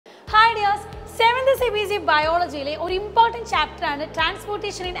CBSE ബയോളജിയിലെ ഒരു important ചാപ്റ്ററാണ്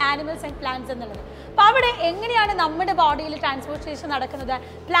transportation in animals and plants എന്നുള്ളത്. അപ്പോൾ അവിടെ എങ്ങനെയാണ് നമ്മുടെ ബോഡിയിൽ ട്രാൻസ്പോർട്ടേഷൻ നടക്കുന്നത്,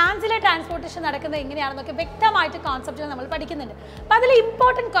 പ്ലാന്റ്സിലെ ട്രാൻസ്പോർട്ടേഷൻ നടക്കുന്നത് എങ്ങനെയാണെന്നൊക്കെ വ്യക്തമായിട്ട് കോൺസെപ്റ്റുകൾ നമ്മൾ പഠിക്കുന്നുണ്ട്. അപ്പോൾ അതിൽ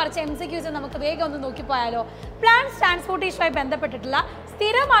ഇമ്പോർട്ടൻറ്റ് കുറച്ച് MCQs നമുക്ക് വേഗം ഒന്ന് നോക്കിപ്പോയാലോ. പ്ലാന്റ്സ് ട്രാൻസ്പോർട്ടേഷനുമായി ബന്ധപ്പെട്ടിട്ടുള്ള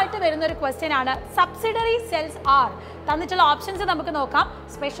സ്ഥിരമായിട്ട് വരുന്ന ഒരു ക്വസ്റ്റ്യൻ ആണ് സബ്സിഡറി സെൽസ് ആർ. തന്നിട്ടുള്ള ഓപ്ഷൻസ് നമുക്ക് നോക്കാം.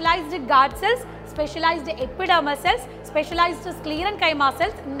 Specialised guard cells, specialised epidermal cells, specialised സ്ക്ലീറൻകൈമ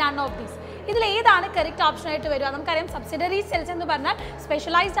cells, none of these. ഇതിൽ ഏതാണ് കറക്റ്റ് ഓപ്ഷൻ ആയിട്ട് വരിക? നമുക്കറിയാം സബ്സിഡറി സെൽസ് എന്ന് പറഞ്ഞാൽ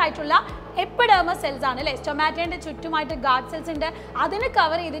സ്പെഷ്യലൈസ്ഡ് ആയിട്ടുള്ള എപ്പിഡെർമൽ സെൽസ് ആണ് അല്ലേ. സ്റ്റൊമാറ്റോന്റെ ചുറ്റുമായിട്ട് ഗാർഡ് സെൽസ് ഉണ്ട്, അതിന്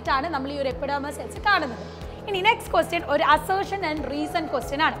കവർ ചെയ്തിട്ടാണ് നമ്മൾ ഈ ഒരു എപ്പിഡെർമൽ സെൽസ് കാണുന്നത്. ഇനി നെക്സ്റ്റ് ക്വസ്റ്റ്യൻ ഒരു അസേർഷൻ ആൻഡ് റീസൺ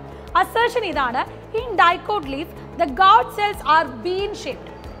ക്വസ്റ്റ്യൻ ആണ്. അസേർഷൻ ഇതാണ്, in dicot leaf the guard cells are been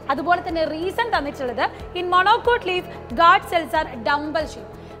shaped. അതുപോലെ തന്നെ റീസൺ തന്നിട്ടുള്ളത് in monocot leaf guard cells are dumbbell shape.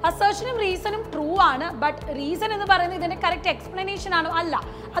 അസേർഷനും റീസണും true ആണ്, ബട്ട് റീസൺ എന്ന് പറയുന്നത് ഇതിൻ്റെ കറക്റ്റ് എക്സ്പ്ലനേഷൻ ആണോ? അല്ല.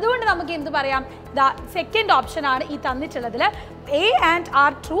 അതുകൊണ്ട് നമുക്ക് എന്ത് പറയാം, ദ സെക്കൻഡ് ഓപ്ഷൻ ആണ് ഈ തന്നിട്ടുള്ളതിൽ A and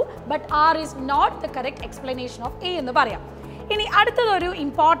are true, but R is not the correct explanation of A എന്ന് പറയാം. ഇനി അടുത്തതൊരു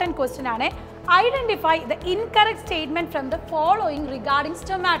ഇമ്പോർട്ടൻറ്റ് ക്വസ്റ്റ്യൻ ആണ്, identify the incorrect statement from the following regarding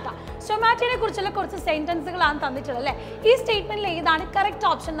stomata. സ്റ്റൊമാറ്റയെ കുറിച്ചുള്ള കുറച്ച് സെൻറ്റൻസുകളാണ് തന്നിട്ടുള്ളത് അല്ലേ. ഈ സ്റ്റേറ്റ്മെൻറ്റിൽ ഏതാണ് കറക്റ്റ്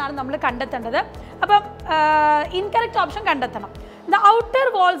ഓപ്ഷൻ എന്നാണ് നമ്മൾ കണ്ടെത്തേണ്ടത്. അപ്പം ഇൻകറക്റ്റ് ഓപ്ഷൻ കണ്ടെത്തണം. The outer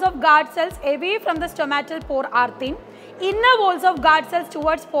walls of guard cells away from the stomatal pore are thin. Inner walls of guard cells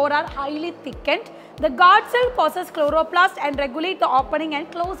towards pore are highly thickened. The guard cell possess chloroplast and regulate the opening and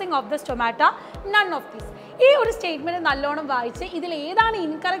closing of the stomata. None of these. ഈ ഒരു statement നല്ലോണം വായിച്ച് ഇതിൽ ഏതാണ്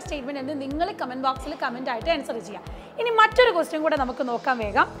incorrect statement എന്ന് നിങ്ങൾ comment ബോക്സിൽ comment ആയിട്ട് ആൻസർ ചെയ്യാം. ഇനി മറ്റൊരു ക്വസ്റ്റ്യൻ കൂടെ നമുക്ക് നോക്കാം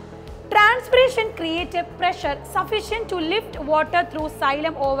വേഗം. Transpiration creates a pressure sufficient to lift water through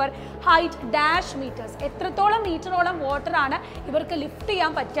xylem over height dash meters. എത്രത്തോളം മീറ്ററോളം വാട്ടർ ആണ് ഇവർക്ക് ലിഫ്റ്റ്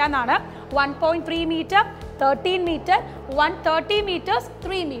ചെയ്യാൻ പറ്റാന്നാണ്. 1.3 മീറ്റർ, 13 മീറ്റർ, 130 മീറ്റേഴ്സ്,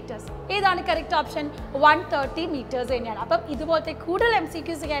 3 മീറ്റേഴ്സ്. ഏതാണ് കറക്റ്റ് ഓപ്ഷൻ? 130 മീറ്റേഴ്സ് തന്നെയാണ്. അപ്പം ഇതുപോലത്തെ കൂടുതൽ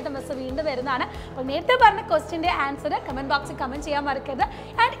MCQs ആയിട്ട് മിസ് വീണ്ടും വരുന്നതാണ്. അപ്പോൾ നേരത്തെ പറഞ്ഞ ക്വസ്റ്റിൻ്റെ ആൻസർ കമൻറ്റ് ബോക്സിൽ കമൻറ്റ് ചെയ്യാൻ മറക്കരുത്.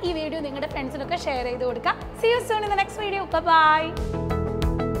 ആൻഡ് ഈ വീഡിയോ നിങ്ങളുടെ ഫ്രണ്ട്സിനൊക്കെ ഷെയർ ചെയ്ത് കൊടുക്കുക. See you soon in the next video. Bye bye.